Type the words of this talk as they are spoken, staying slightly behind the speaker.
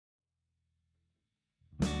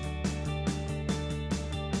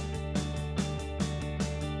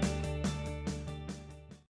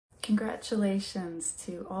Congratulations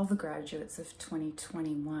to all the graduates of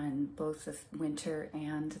 2021, both the winter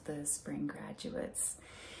and the spring graduates.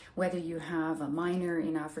 Whether you have a minor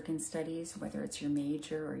in African Studies, whether it's your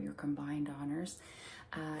major or your combined honors,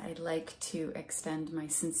 I'd like to extend my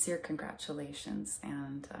sincere congratulations,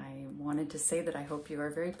 and I wanted to say that I hope you are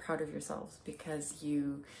very proud of yourselves because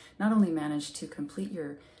you not only managed to complete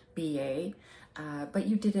your BA, but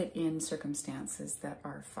you did it in circumstances that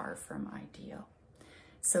are far from ideal.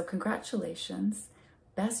 So congratulations,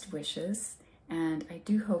 best wishes, and I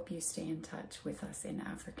do hope you stay in touch with us in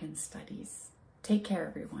African Studies. Take care,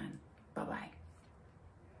 everyone. Bye-bye.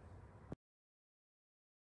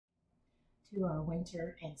 To our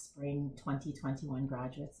winter and spring 2021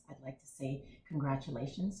 graduates, I'd like to say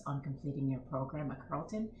congratulations on completing your program at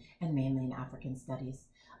Carleton and mainly in African Studies.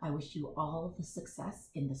 I wish you all the success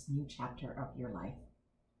in this new chapter of your life.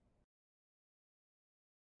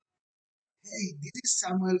 Hey, this is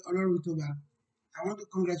Samuel Olorutoba. I want to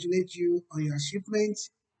congratulate you on your achievement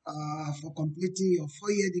for completing your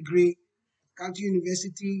 4-year degree at Carleton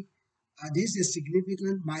University. This is a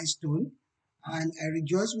significant milestone, and I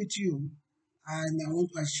rejoice with you. And I want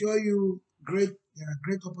to assure you, there are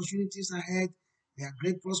great opportunities ahead. There are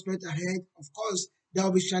great prospects ahead. Of course, there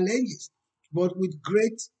will be challenges, but with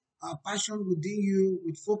great passion within you,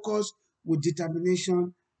 with focus, with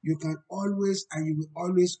determination, you can always and you will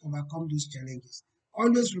always overcome those challenges.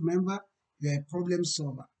 Always remember you're a problem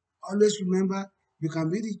solver. Always remember you can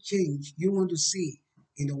be the change you want to see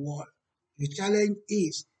in the world. The challenge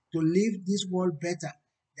is to leave this world better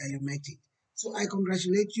than you met it. So I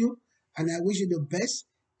congratulate you and I wish you the best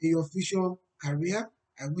in your future career.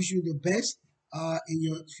 I wish you the best in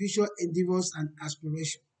your future endeavors and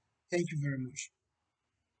aspirations. Thank you very much.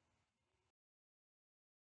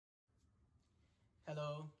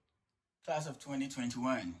 Hello, class of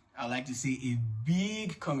 2021. I'd like to say a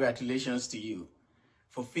big congratulations to you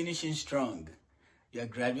for finishing strong. You are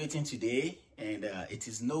graduating today, and it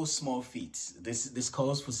is no small feat. This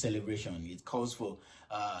calls for celebration. It calls for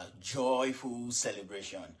joyful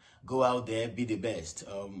celebration. Go out there, be the best.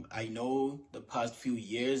 I know the past few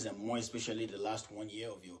years, and more especially the last 1 year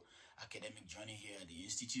of your academic journey here at the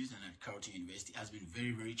Institute and at Carleton University has been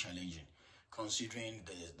very, very challenging, considering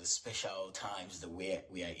the special times that we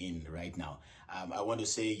are in right now. I want to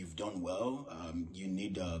say you've done well. You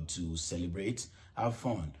need to celebrate, have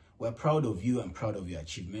fun. We're proud of you and proud of your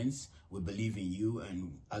achievements. We believe in you,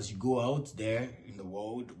 and as you go out there in the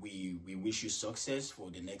world, we wish you success for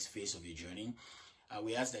the next phase of your journey.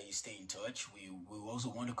 We ask that you stay in touch. We also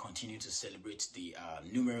want to continue to celebrate the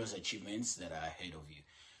numerous achievements that are ahead of you.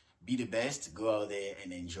 Be the best, go out there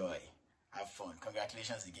and enjoy. Have fun.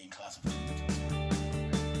 Congratulations again, class of 2022.